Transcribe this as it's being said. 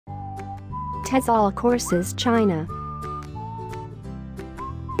TESOL courses China.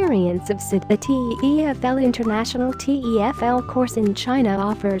 Experience of SID. The TEFL International TEFL course in China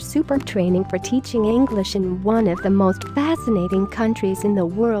offers superb training for teaching English in one of the most fascinating countries in the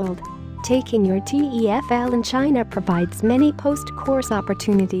world. Taking your TEFL in China provides many post-course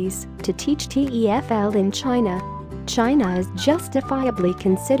opportunities to teach TEFL in China. China is justifiably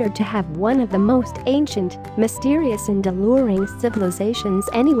considered to have one of the most ancient, mysterious and alluring civilizations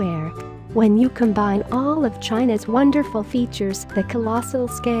anywhere. When you combine all of China's wonderful features, the colossal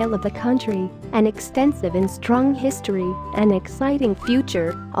scale of the country, an extensive and strong history, an exciting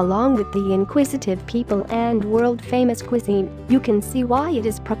future, along with the inquisitive people and world-famous cuisine, you can see why it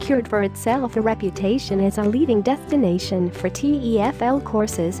has procured for itself a reputation as a leading destination for TEFL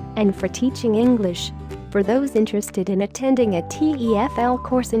courses and for teaching English. For those interested in attending a TEFL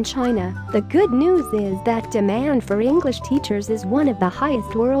course in China, the good news is that demand for English teachers is one of the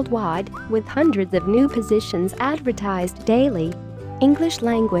highest worldwide, with hundreds of new positions advertised daily. English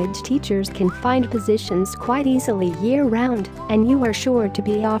language teachers can find positions quite easily year-round, and you are sure to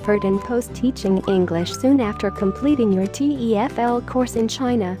be offered and post-teaching English soon after completing your TEFL course in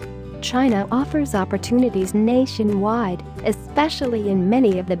China. China offers opportunities nationwide, especially in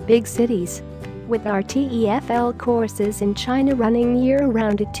many of the big cities. With our TEFL courses in China running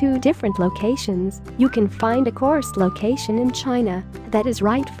year-round at 2 different locations, you can find a course location in China that is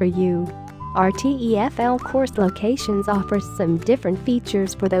right for you. Our TEFL course locations offer some different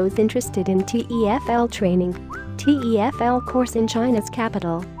features for those interested in TEFL training. TEFL course in China's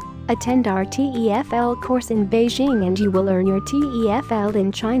capital. Attend our TEFL course in Beijing and you will earn your TEFL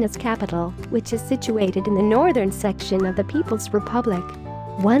in China's capital, which is situated in the northern section of the People's Republic.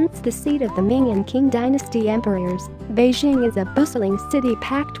 Once the seat of the Ming and Qing dynasty emperors, Beijing is a bustling city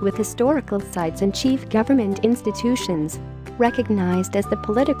packed with historical sites and chief government institutions. Recognized as the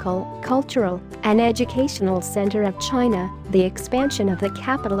political, cultural, and educational center of China, the expansion of the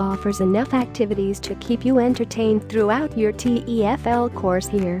capital offers enough activities to keep you entertained throughout your TEFL course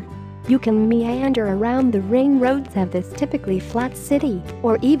here. You can meander around the ring roads of this typically flat city,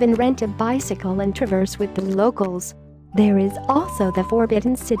 or even rent a bicycle and traverse with the locals. There is also the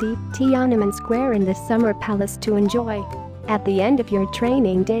Forbidden City, Tiananmen Square and the Summer Palace to enjoy. At the end of your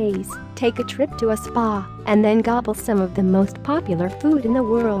training days, take a trip to a spa and then gobble some of the most popular food in the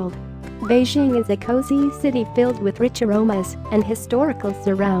world. Beijing is a cozy city filled with rich aromas and historical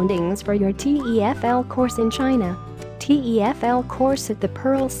surroundings for your TEFL course in China. TEFL course at the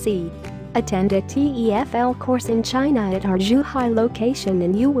Pearl Sea. Attend a TEFL course in China at our Zhuhai location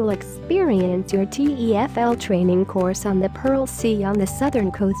and you will experience your TEFL training course on the Pearl Sea on the southern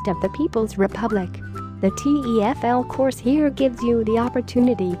coast of the People's Republic. The TEFL course here gives you the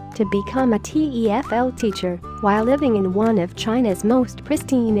opportunity to become a TEFL teacher while living in one of China's most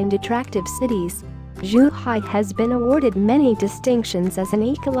pristine and attractive cities. Zhuhai has been awarded many distinctions as an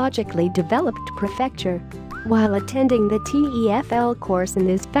ecologically developed prefecture. While attending the TEFL course in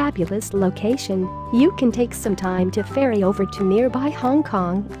this fabulous location, you can take some time to ferry over to nearby Hong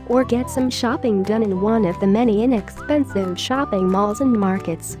Kong or get some shopping done in one of the many inexpensive shopping malls and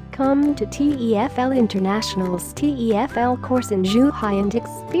markets. Come to TEFL International's TEFL course in Zhuhai and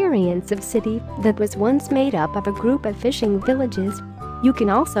experience a city that was once made up of a group of fishing villages. You can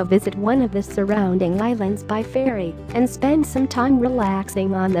also visit one of the surrounding islands by ferry and spend some time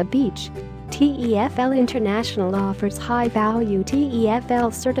relaxing on the beach. TEFL International offers high-value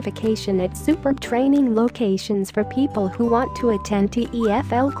TEFL certification at superb training locations for people who want to attend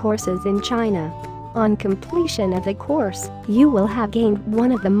TEFL courses in China. On completion of the course, you will have gained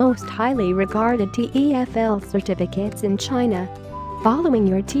one of the most highly regarded TEFL certificates in China. Following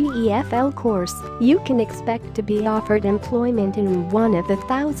your TEFL course, you can expect to be offered employment in one of the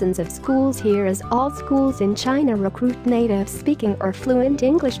thousands of schools here as all schools in China recruit native-speaking or fluent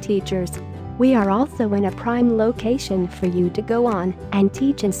English teachers. We are also in a prime location for you to go on and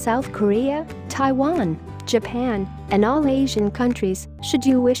teach in South Korea, Taiwan, Japan, and all Asian countries, should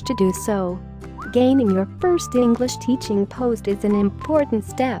you wish to do so. Gaining your first English teaching post is an important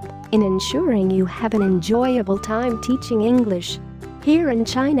step in ensuring you have an enjoyable time teaching English. Here in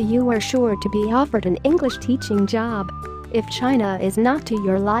China you are sure to be offered an English teaching job. If China is not to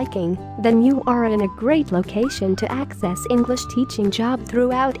your liking, then you are in a great location to access English teaching job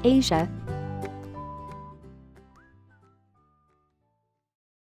throughout Asia.